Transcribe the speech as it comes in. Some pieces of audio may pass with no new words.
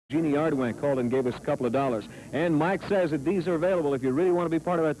Jeannie Ardwin called and gave us a couple of dollars. And Mike says that these are available. If you really want to be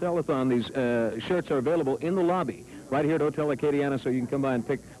part of our telethon, these shirts are available in the lobby right here at Hotel Acadiana, so you can come by and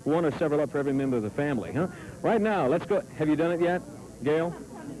pick one or several up for every member of the family. Huh? Right now, let's go. Have you done it yet, Gail?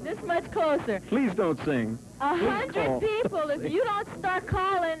 This much closer. Please don't sing. 100 people. If you don't start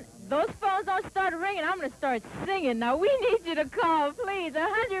calling, those phones don't start ringing, I'm going to start singing. Now, we need you to call, please.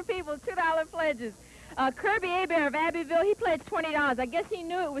 100 people, $2 pledges. Kirby Abear of Abbeville, he pledged $20. I guess he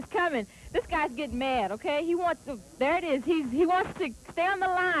knew it was coming. This guy's getting mad, okay? He wants to, there it is. He wants to stay on the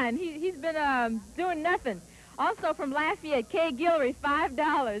line. He's been doing nothing. Also from Lafayette, Kay Guillory,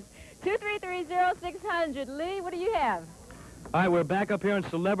 $5. 2330600. Lee, what do you have? All right, we're back up here in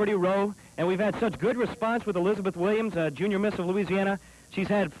Celebrity Row, and we've had such good response with Elizabeth Williams, Junior Miss of Louisiana. She's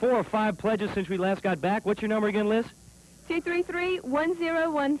had 4 or 5 pledges since we last got back. What's your number again, Liz?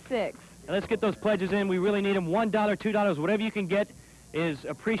 233-1016. Let's get those pledges in. We really need them. $1, $2, whatever you can get is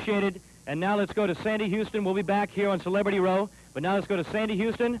appreciated. And now let's go to Sandy Houston. We'll be back here on Celebrity Row. But now let's go to Sandy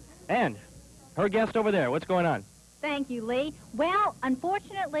Houston and her guest over there. What's going on? Thank you, Lee. Well,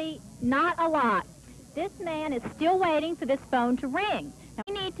 unfortunately, not a lot. This man is still waiting for this phone to ring. Now,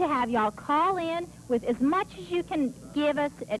 we need to have y'all call in with as much as you can give us at